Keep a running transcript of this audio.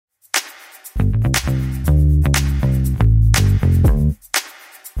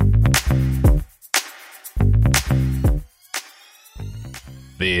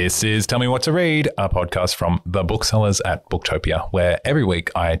This is Tell Me What to Read, a podcast from the booksellers at Booktopia, where every week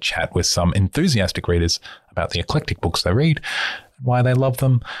I chat with some enthusiastic readers about the eclectic books they read, why they love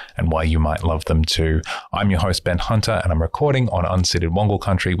them, and why you might love them too. I'm your host, Ben Hunter, and I'm recording on unceded Wongal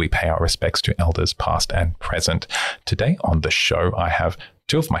country. We pay our respects to elders past and present. Today on the show, I have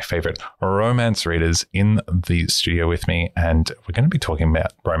two of my favorite romance readers in the studio with me, and we're going to be talking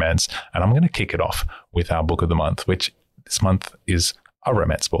about romance, and I'm going to kick it off with our book of the month, which this month is a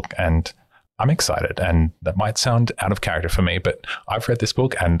romance book, and I'm excited, and that might sound out of character for me, but I've read this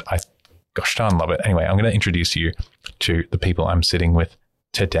book and I gosh darn love it. Anyway, I'm going to introduce you to the people I'm sitting with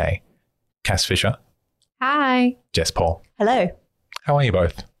today. Cass Fisher. Hi. Jess Paul. Hello. How are you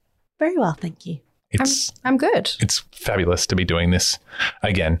both? Very well, thank you. I'm good. It's fabulous to be doing this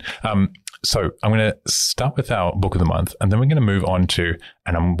again. So I'm going to start with our book of the month, and then we're going to move on to,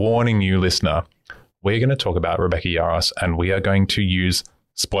 and I'm warning you, listener, we're going to talk about Rebecca Yarros, and we are going to use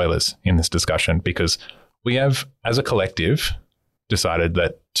spoilers in this discussion because we have, as a collective, decided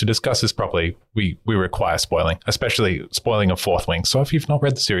that to discuss this properly, we require spoiling, especially spoiling of Fourth Wing. So if you've not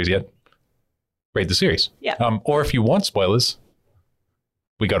read the series yet, read the series. Yeah. Or if you want spoilers,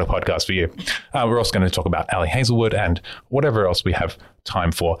 we got a podcast for you. We're also going to talk about Ali Hazelwood and whatever else we have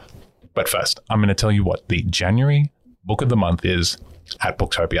time for. But first, I'm going to tell you what the January book of the month is at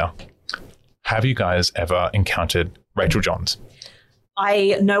Booktopia. Have you guys ever encountered Rachel Johns?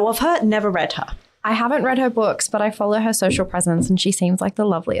 I know of her, never read her. I haven't read her books, but I follow her social presence and she seems like the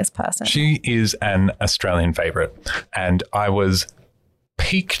loveliest person. She is an Australian favourite, and I was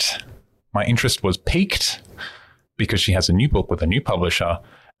piqued. My interest was piqued because she has a new book with a new publisher,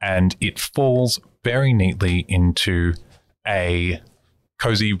 and it falls very neatly into a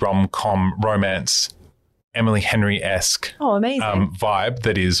cozy rom-com romance, Emily Henry-esque vibe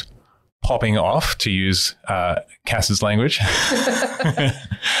that is popping off, to use Cass's language.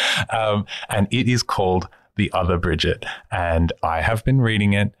 And it is called The Other Bridget. And I have been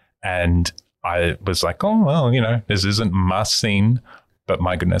reading it, and I was like, oh, well, you know, this isn't must-seen, but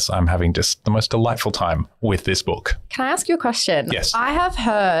my goodness, I'm having just the most delightful time with this book. Can I ask you a question? Yes. I have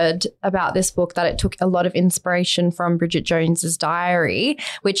heard about this book that it took a lot of inspiration from Bridget Jones's Diary,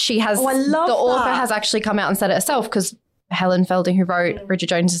 which she has, I love the author that. has actually come out and said it herself, because Helen Felding, who wrote Bridget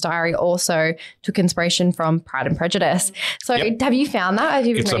Jones's Diary, also took inspiration from Pride and Prejudice. So Have you found that? Have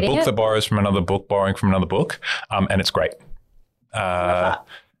you been It's a reading book it? that borrows from another book, borrowing from another book, and it's great. Love that.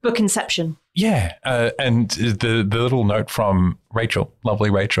 Book Inception. Yeah, and the little note from Rachel, lovely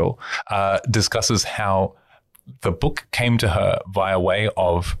Rachel, discusses how the book came to her via way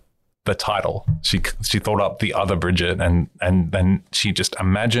of the title. She thought up The Other Bridget, and then she just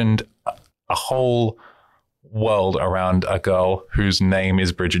imagined a whole world around a girl whose name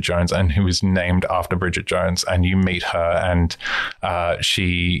is Bridget Jones and who is named after Bridget Jones, and you meet her, and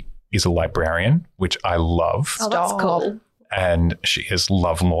she is a librarian, which I love. Oh, that's cool. And she is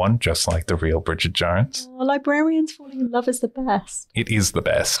lovelorn, just like the real Bridget Jones. Oh, librarians falling in love is the best. It is the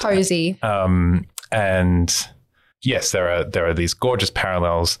best. Cozy. And yes, there are these gorgeous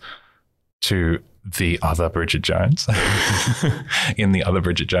parallels to the other Bridget Jones in The Other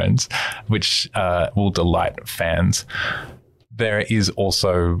Bridget Jones, which will delight fans. There is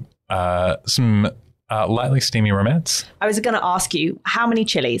also some lightly steamy romance. I was going to ask you, how many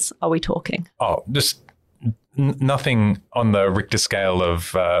chilies are we talking? Oh, just nothing on the Richter scale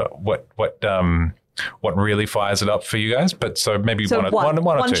of what really fires it up for you guys. But so maybe one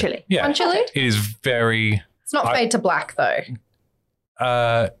or two. Chili. Yeah, One chili? It is very. It's not fade to black, though.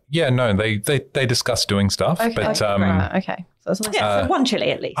 Yeah, no, they discuss doing stuff, Okay. but Right, okay. So it's Yeah, so one chili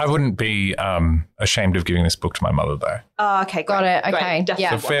at least. I wouldn't be ashamed of giving this book to my mother, though. Oh, okay, Got great. it, okay, Great, yeah.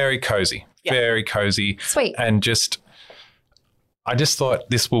 So definitely. very cozy, Yeah. very cozy. Sweet. And I just thought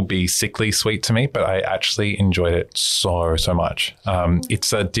this will be sickly sweet to me, but I actually enjoyed it so much.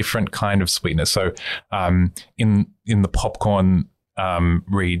 It's a different kind of sweetness. So in the popcorn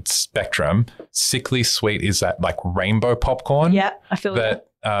read spectrum, sickly sweet is that like rainbow popcorn. Yeah, I feel that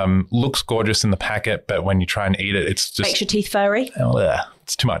looks gorgeous in the packet, but when you try and eat it, it's just makes your teeth furry.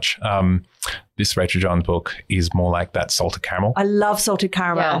 it's too much. This Rachel Johns book is more like that salted caramel. I love salted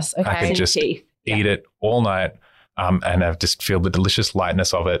caramel. Yes, okay. I could In just teeth. eat it all night, and I just feel the delicious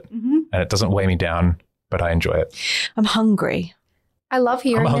lightness of it, Mm-hmm. and it doesn't weigh me down, but I enjoy it. I'm hungry. I love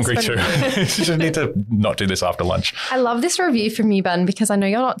hearing I'm this hungry from too. you. You just need to not do this after lunch. I love this review from you, Ben, because I know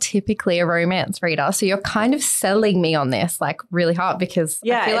you're not typically a romance reader. So you're kind of selling me on this like really hard because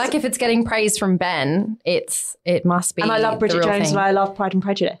I feel like if it's getting praise from Ben, it must be. And I love Bridget Jones and I love Pride and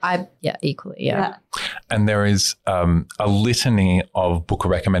Prejudice. Equally. Yeah. And there is a litany of book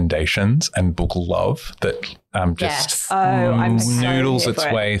recommendations and book love that just I'm so noodles here its for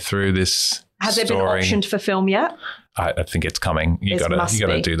it. way through this Has it story. been optioned for film yet? I think it's coming. You It must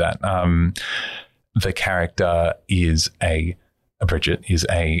gotta be. do that. The character Bridget is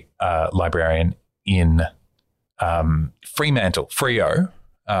a librarian in Fremantle, Freo,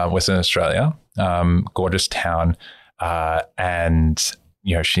 Western Australia, gorgeous town, and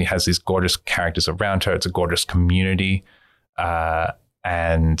she has these gorgeous characters around her. It's a gorgeous community,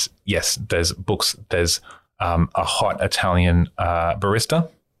 and yes, there's books. There's a hot Italian barista.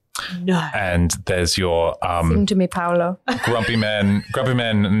 No. And there's your Sing to me, Paolo. grumpy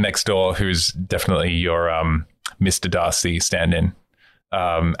man next door, who's definitely your Mr. Darcy stand-in,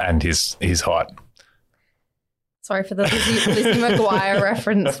 and he's hot. Sorry for the Lizzie McGuire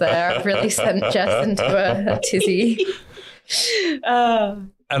reference there. I've really sent Jess into a tizzy.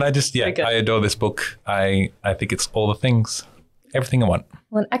 And I just I adore this book. I think it's all the things, everything I want.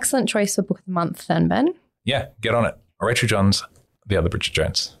 Well, an excellent choice for book of the month then, Ben. Yeah, get on it. Rachel Johns, The Other Bridget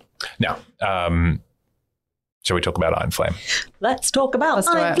Jones. Now, shall we talk about Iron Flame? Let's talk about Let's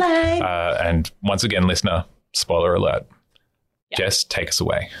do Iron it. Flame. And once again, listener, spoiler alert. Jess, take us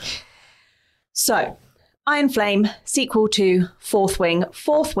away. So, Iron Flame, sequel to Fourth Wing.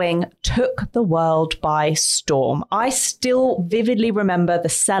 Fourth Wing took the world by storm. I still vividly remember the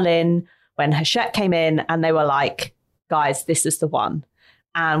sell-in when Hachette came in and they were like, guys, this is the one.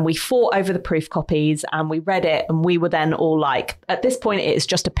 And we fought over the proof copies and we read it and we were then all like, at this point, it is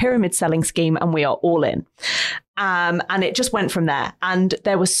just a pyramid selling scheme and we are all in. And it just went from there. And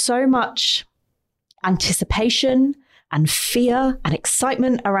there was so much anticipation and fear and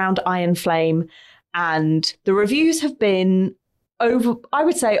excitement around Iron Flame. And the reviews have been I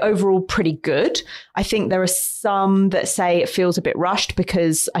would say overall pretty good. I think there are some that say it feels a bit rushed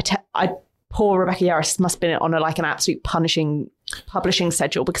because poor Rebecca Yarros must have been on an absolute punishing publishing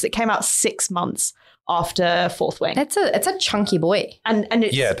schedule because it came out 6 months after Fourth Wing. It's a chunky boy. And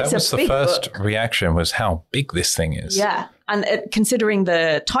it's, that was the first reaction was how big this thing is. Yeah. And considering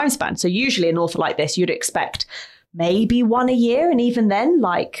the time span, so usually an author like this, you'd expect maybe one a year. And even then,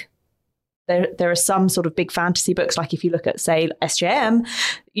 like there are some sort of big fantasy books, like if you look at, say, SJM,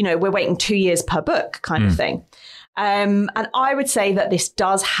 we're waiting 2 years per book kind of thing. And I would say that this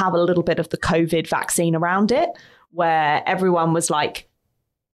does have a little bit of the COVID vaccine around it, where everyone was like,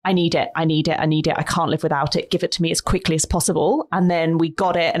 I need it. I can't live without it. Give it to me as quickly as possible. And then we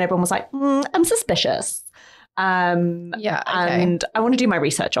got it and everyone was like, I'm suspicious. And I want to do my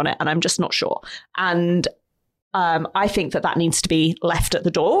research on it and I'm just not sure. And I think that needs to be left at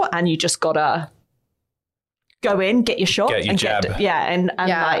the door and you just got to go in, get your shot. Get your jab.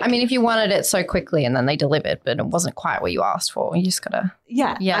 I mean, if you wanted it so quickly and then they delivered, but it wasn't quite what you asked for, you just got to.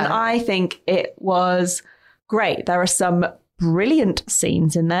 Yeah. And I think it was great. There are some brilliant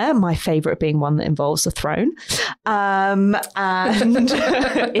scenes in there. My favorite being one that involves a throne. And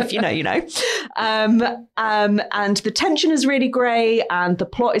if you know, you know. And the tension is really great and the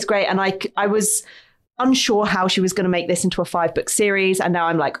plot is great. And I was unsure how she was going to make this into a 5-book series. And now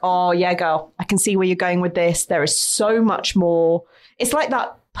I'm like, oh yeah, girl, I can see where you're going with this. There is so much more. It's like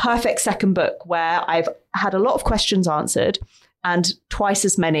that perfect second book where I've had a lot of questions answered and twice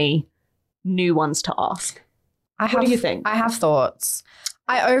as many new ones to ask. What do you think? I have thoughts.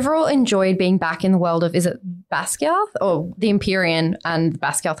 I overall enjoyed being back in the world of, is it Basgiath or the Empyrean and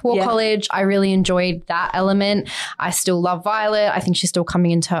Basgiath War College? I really enjoyed that element. I still love Violet. I think she's still coming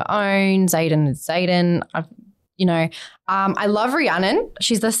into her own. Xaden is Xaden. I love Rhiannon.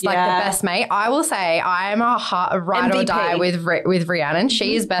 She's the best mate. I will say I'm a ride or die with Rhiannon.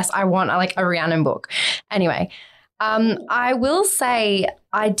 She is best. I want a Rhiannon book. Anyway. I will say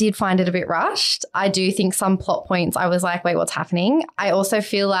I did find it a bit rushed. I do think some plot points I was like, wait, what's happening? I also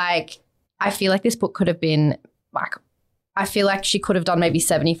feel like this book could have been I feel like she could have done maybe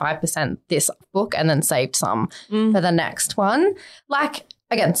 75% this book and then saved some for the next one.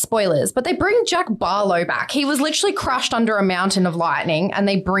 Again, spoilers, but they bring Jack Barlow back. He was literally crushed under a mountain of lightning and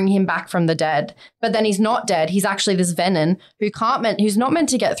they bring him back from the dead. But then he's not dead. He's actually this Venin who's not meant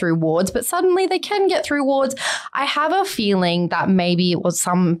to get through wards, but suddenly they can get through wards. I have a feeling that maybe it was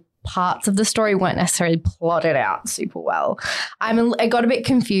some parts of the story weren't necessarily plotted out super well. I got a bit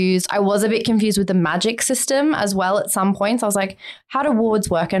confused. I was a bit confused with the magic system as well at some points. I was like, how do wards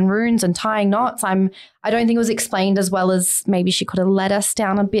work and runes and tying knots? I don't think it was explained as well as maybe she could have led us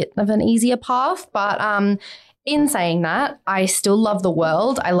down a bit of an easier path. But in saying that, I still love the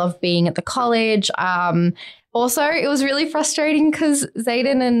world. I love being at the college. Also, it was really frustrating because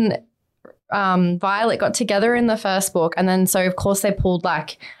Xaden and Violet got together in the first book. And then so, of course, they pulled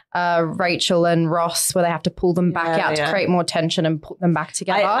like Rachel and Ross where they have to pull them back out to create more tension and put them back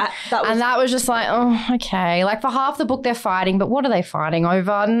together. That was just like, oh, okay. Like for half the book they're fighting, but what are they fighting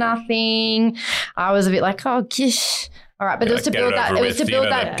over? Nothing. I was a bit like, oh, gish. All right, but it was to build that. It was to build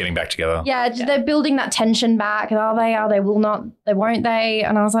that. Getting back together. Yeah, they're building that tension back. Are they? Will not? They won't they?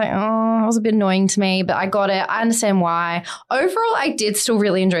 And I was like, oh, it was a bit annoying to me, but I got it. I understand why. Overall, I did still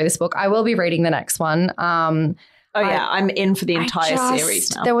really enjoy this book. I will be reading the next one. I'm in for the entire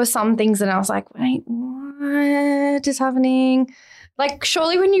series now. There were some things that I was like, wait, what is happening? Like,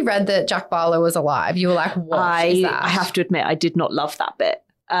 surely when you read that Jack Barlow was alive, you were like, what is that? I have to admit, I did not love that bit.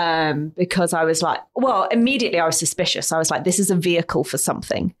 Because I was like, well, immediately I was suspicious. I was like, this is a vehicle for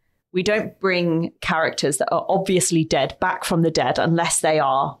something. We don't bring characters that are obviously dead back from the dead unless they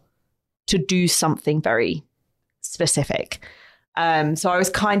are to do something very specific. So I was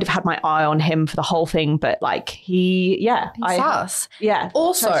kind of had my eye on him for the whole thing, but like he's sus. Yeah.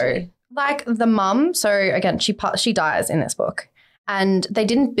 Also, totally. Like the mum. So again, she dies in this book. And they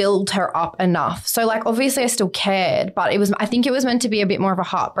didn't build her up enough. So, like, obviously I still cared, but I think it was meant to be a bit more of a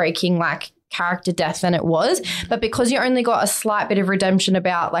heartbreaking, like, character death than it was. But because you only got a slight bit of redemption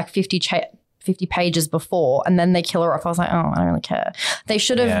about, like, 50 pages before, and then they kill her off, I was like, oh, I don't really care. They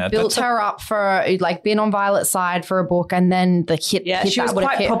should have built her up for, like, been on Violet's side for a book, and then the hit. Yeah, she was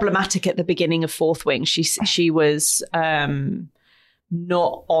quite problematic at the beginning of Fourth Wing. She was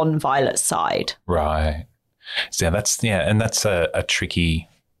not on Violet's side. Right. So that's a tricky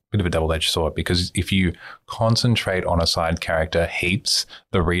bit of a double-edged sword, because if you concentrate on a side character heaps,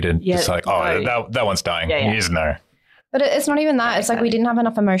 the reader is like, oh, that one's dying. You just know. But it's not even that. It's like we didn't have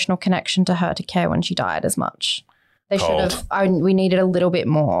enough emotional connection to her to care when she died as much. They should have. We needed a little bit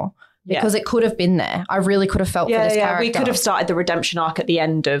more. Because it could have been there. I really could have felt for this character. We could have started the redemption arc at the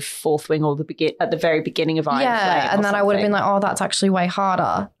end of Fourth Wing or at the very beginning of Iron Flame. Yeah, and then I would have been like, oh, that's actually way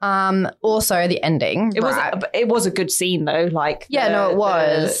harder. Also, the ending. It was a good scene though. Like it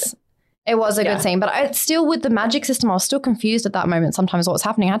was. It was a good scene. But I still, with the magic system, I was still confused at that moment sometimes what was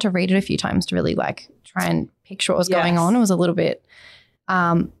happening. I had to read it a few times to really like try and picture what was going on. It was a little bit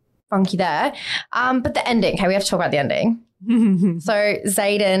funky there. But the ending, okay, we have to talk about the ending. So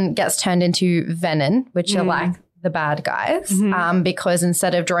Xaden gets turned into Venom, which are like the bad guys, because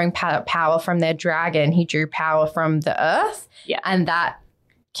instead of drawing power from their dragon, he drew power from the earth, and that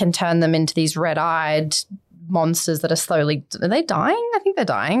can turn them into these red-eyed monsters that are slowly. Are they dying? I think they're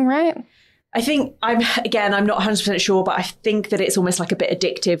dying, right? I think I'm not 100% sure, but I think that it's almost like a bit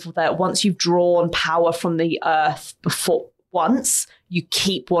addictive that once you've drawn power from the earth once, you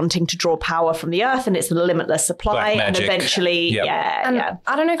keep wanting to draw power from the earth, and it's a limitless supply. And eventually, I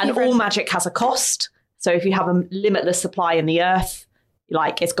don't know if all magic has a cost. So if you have a limitless supply in the earth,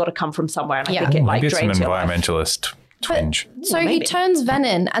 like it's got to come from somewhere. And I think it like drains an environmentalist twinge. So he turns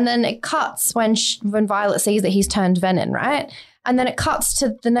Venom, and then it cuts when Violet sees that he's turned Venom, right? And then it cuts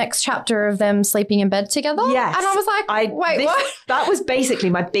to the next chapter of them sleeping in bed together. Yes. And I was like, what? That was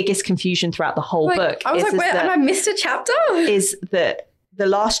basically my biggest confusion throughout the whole book. I was like, wait, have I missed a chapter? Is that the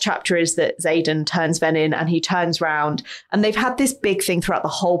last chapter is that Xaden turns Venom and he turns round. And they've had this big thing throughout the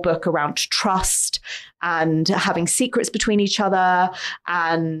whole book around trust and having secrets between each other.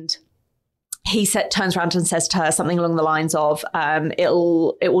 And he turns around and says to her something along the lines of, it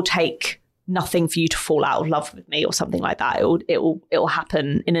will take nothing for you to fall out of love with me or something like that. It will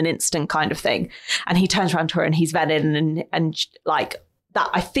happen in an instant kind of thing. And he turns around to her and he's Venom and like that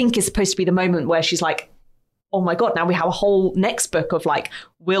I think is supposed to be the moment where she's like, oh my God, now we have a whole next book of like,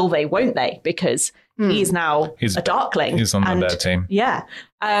 will they, won't they? Because he's now a Darkling. He's on the bad team. Yeah.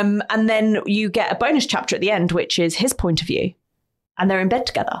 And then you get a bonus chapter at the end, which is his point of view. And they're in bed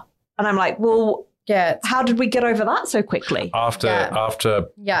together. And I'm like, well, how did we get over that so quickly? After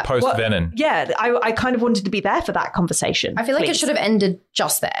post Venom. Yeah, I kind of wanted to be there for that conversation. I feel like it should have ended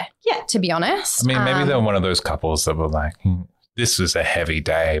just there. Yeah. To be honest. I mean, maybe they're one of those couples that were like, this was a heavy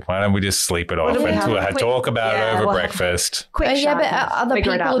day. Why don't we just sleep it off do we and have? talk about it over we'll breakfast? Quick Yeah, but other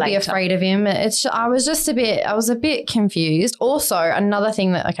figure it people out would be later. afraid of him. I was a bit confused. Also, another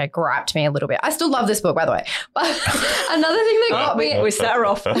thing that griped me a little bit. I still love this book, by the way. But another thing that got me. We set her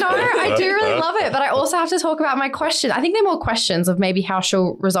off. No, I do really love it, but I also have to talk about my question. I think they're more questions of maybe how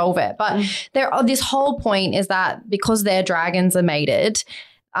she'll resolve it. But this whole point is that because their dragons are mated,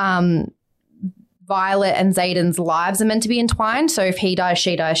 Violet and Xaden's lives are meant to be entwined. So if he dies,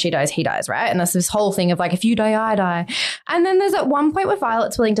 she dies, she dies, he dies, right? And there's this whole thing of if you die, I die. And then there's at one point where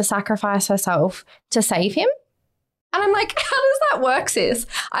Violet's willing to sacrifice herself to save him. And I'm like, how does that work, sis?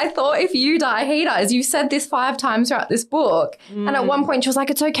 I thought if you die, he dies. You've said this 5 times throughout this book. And at one point she was like,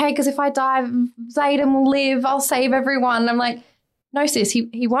 it's okay because if I die, Xaden will live. I'll save everyone. And I'm like, no, sis,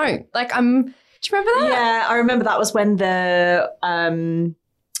 he won't. Do you remember that? Yeah, I remember that was when the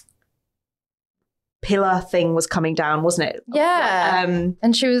pillar thing was coming down, wasn't it? Yeah.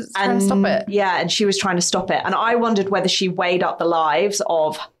 And she was trying to stop it. Yeah, and she was trying to stop it. And I wondered whether she weighed up the lives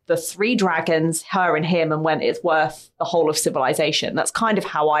of the 3 dragons, her and him, and went, it's worth the whole of civilization. That's kind of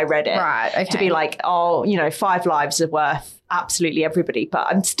how I read it. Right, okay. To be 5 lives are worth absolutely everybody. But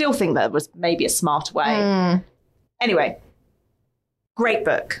I still think that was maybe a smarter way. Anyway, great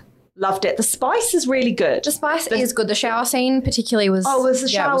book. Loved it. The spice is really good. The spice is good. The shower scene particularly was... Oh, was the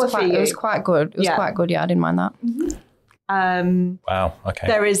shower for you? It was quite good. It was quite good. Yeah, I didn't mind that. Wow. Okay.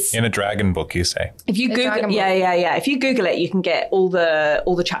 There is... In a dragon book, you say? If you Google... Yeah. If you Google it, you can get all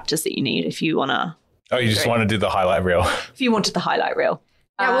the chapters that you need if you want to... Oh, you just want to do the highlight reel? If you wanted the highlight reel.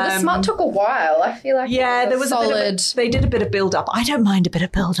 Yeah, well, the smut took a while. I feel like there was solid... they did a bit of build-up. I don't mind a bit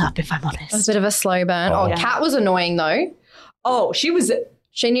of build-up, if I'm honest. It was a bit of a slow burn. Oh. Kat was annoying, though. Oh, she was...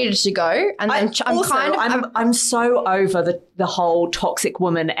 She needed to go, and then I'm so over the whole toxic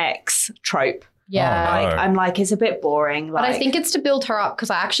woman ex trope. Yeah, Oh, no. I'm like, it's a bit boring. but I think it's to build her up because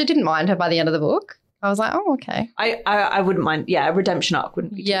I actually didn't mind her by the end of the book. I was like, oh, okay. I wouldn't mind. Yeah, a redemption arc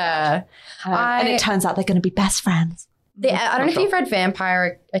wouldn't be. Yeah, And it turns out they're going to be best friends. I don't know if you've read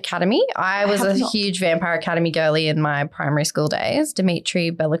Vampire Academy. I was a huge Vampire Academy girly in my primary school days. Dmitry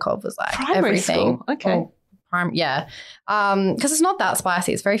Belikov was like Primary everything. school? Okay. Because it's not that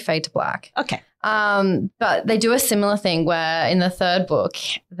spicy. It's very fade to black. Okay. But they do a similar thing where in the 3rd book,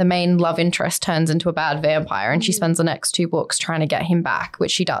 the main love interest turns into a bad vampire and she spends the next 2 books trying to get him back,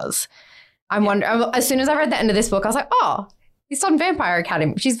 which she does. I'm wondering, as soon as I read the end of this book, I was like, oh, he's on Vampire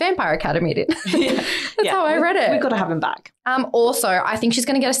Academy. She's Vampire Academy. That's how I read it. We've got to have him back. Also, I think she's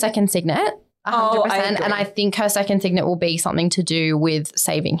going to get a second signet, 100%. And I think her second signet will be something to do with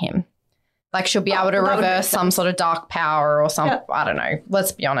saving him. She'll be able to reverse some sort of dark power or something. Yeah. I don't know.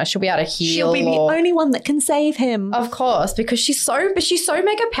 Let's be honest. She'll be able to heal. She'll be the only one that can save him. Of course, because she's so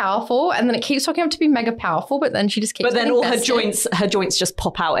mega powerful, and then it keeps talking up to be mega powerful, but then she just keeps. But then all her joints just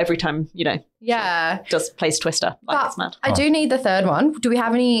pop out every time, Yeah. Does plays Twister. That's mad. I do need the 3rd one. Do we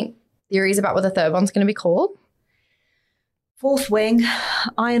have any theories about what the 3rd one's going to be called? 4th Wing,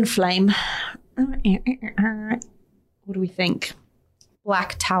 Iron Flame. What do we think?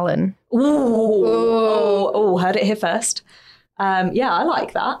 Black Talon. Ooh. Heard it here first. Yeah, I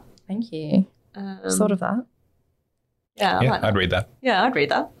like that. Thank you. Sort of that. Yeah, I'd read that. Yeah, I'd read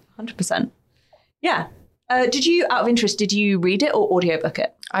that. 100%. Yeah. Did you, out of interest, did you read it or audiobook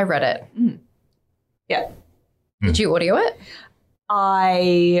it? I read it. Yeah. Did you audio it?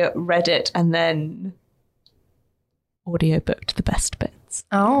 I read it and then audiobooked the best bits.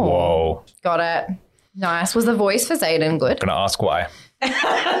 Oh. Whoa. Got it. Nice. Was the voice for Xaden good? Gonna ask why. You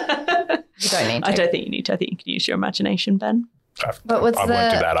don't need to. I don't think you need to. I think you can use your imagination, Ben. But what's I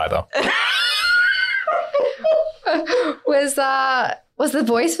won't do that either. Was the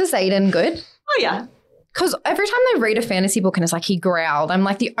voice for Xaden good? Oh, yeah. Because every time they read a fantasy book and it's like he growled, I'm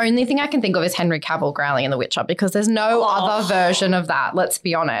like, the only thing I can think of is Henry Cavill growling in The Witcher because there's no other version of that, let's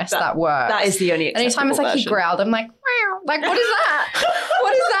be honest, that works. That is the only Anytime it's like version. He growled, I'm like, wow. Like, what is that?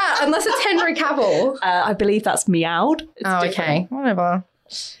 What is that? Unless it's Henry Cavill. I believe that's meowed. It's different. Okay. Whatever.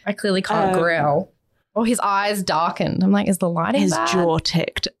 I clearly can't growl. Or his eyes darkened. I'm like, is the lighting His bad? jaw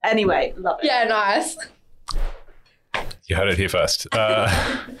ticked. Anyway, love it. Yeah, nice. You heard it here first.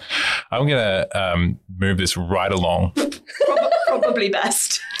 I'm going to move this right along. Probably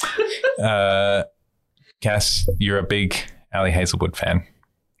best. Cass, you're a big Ali Hazelwood fan.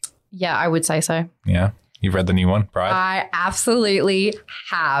 Yeah, I would say so. Yeah? You've read the new one, Bride? I absolutely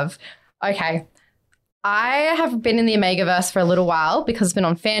have. Okay. I have been in the Omegaverse for a little while because it's been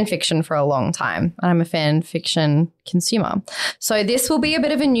on fan fiction for a long time. And I'm a fan fiction consumer. So this will be a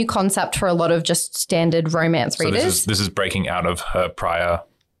bit of a new concept for a lot of just standard romance readers. This is breaking out of her prior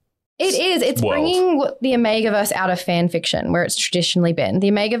It is. It's world. bringing the Omegaverse out of fan fiction where it's traditionally been. The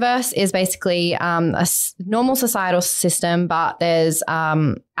Omegaverse is basically normal societal system, but there's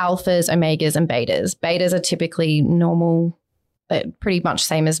alphas, omegas, and betas. Betas are typically normal, pretty much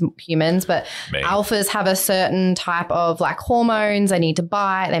same as humans, but alphas have a certain type of like hormones. They need to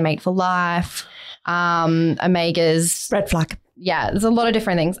bite. They mate for life. Omegas. Red flag. Yeah, there's a lot of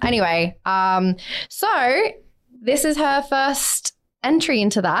different things. Anyway, so this is her first entry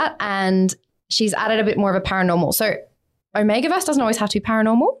into that, and she's added a bit more of a paranormal. So Omegaverse doesn't always have to be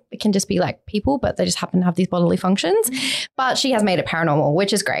paranormal. It can just be like people, but they just happen to have these bodily functions. But she has made it paranormal,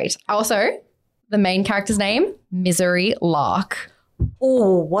 which is great. Also, the main character's name, Misery Lark.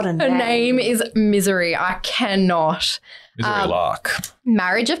 Oh, what a name. Her name is Misery. I cannot. Misery Lark.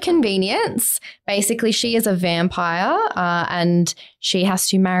 Marriage of convenience. Basically, she is a vampire and she has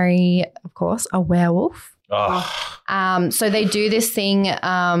to marry, of course, a werewolf. Oh. So they do this thing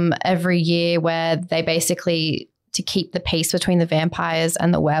every year where they basically, to keep the peace between the vampires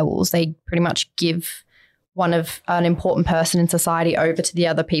and the werewolves, they pretty much give an important person in society over to the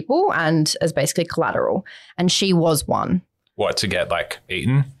other people and as basically collateral. And she was one. What, to get like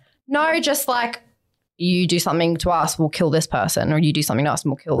eaten? No, just like you do something to us, we'll kill this person, or you do something to us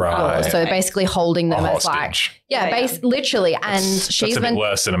and we'll kill yours. So basically holding them as like, literally. And she's been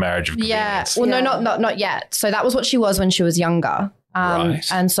worse than a marriage of convenience. Yeah. Well, no, not yet. So that was what she was when she was younger.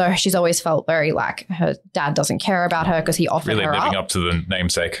 And so she's always felt very like her dad doesn't care about her because he offered her living up to the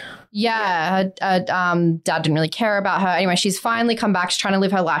namesake. Yeah, her dad didn't really care about her. Anyway, she's finally come back. She's trying to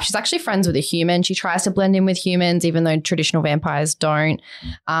live her life. She's actually friends with a human. She tries to blend in with humans, even though traditional vampires don't.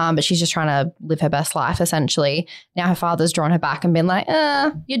 But she's just trying to live her best life, essentially. Now her father's drawn her back and been like,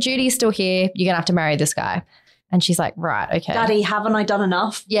 your duty's still here. You're going to have to marry this guy. And she's like, right, okay. Daddy, haven't I done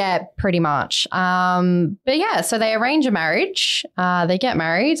enough? Yeah, pretty much. But yeah, so they arrange a marriage. They get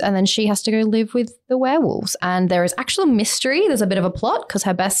married and then she has to go live with the werewolves. And there is actual mystery. There's a bit of a plot because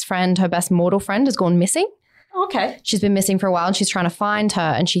her best mortal friend has gone missing. Okay. She's been missing for a while and she's trying to find her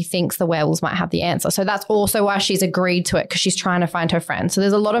and she thinks the werewolves might have the answer. So that's also why she's agreed to it, because she's trying to find her friend. So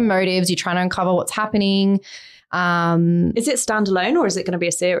there's a lot of motives. You're trying to uncover what's happening. Is it standalone or is it going to be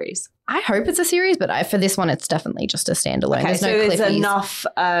a series? I hope it's a series, but for this one, it's definitely just a standalone. Okay, there's no there's cliffies. enough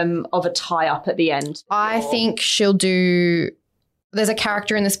of a tie-up at the end. I think she'll do... There's a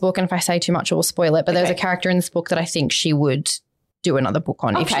character in this book, and if I say too much, I will spoil it, but there's a character in this book that I think she would do another book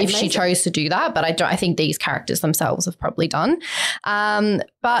on if she chose to do that. But I think these characters themselves have probably done.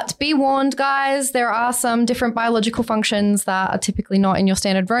 But be warned, guys, there are some different biological functions that are typically not in your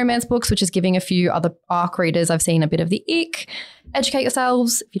standard romance books, which is giving a few other ARC readers I've seen a bit of the ick. Educate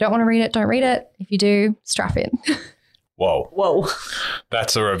yourselves. If you don't want to read it, don't read it. If you do, strap in. Whoa.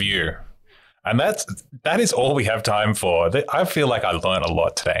 That's a review. And that is all we have time for. I feel like I learned a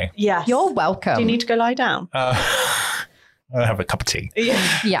lot today. Yes. You're welcome. Do you need to go lie down? I have a cup of tea.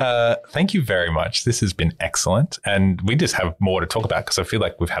 Yeah. Thank you very much. This has been excellent. And we just have more to talk about because I feel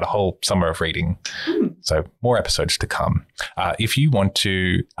like we've had a whole summer of reading. So more episodes to come. If you want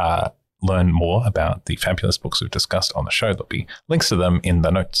to learn more about the fabulous books we've discussed on the show, there'll be links to them in the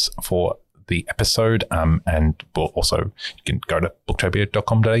notes for the episode. And we'll also, you can go to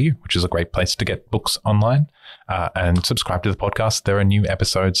booktopia.com.au, which is a great place to get books online, and subscribe to the podcast. There are new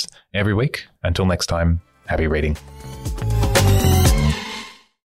episodes every week. Until next time, happy reading.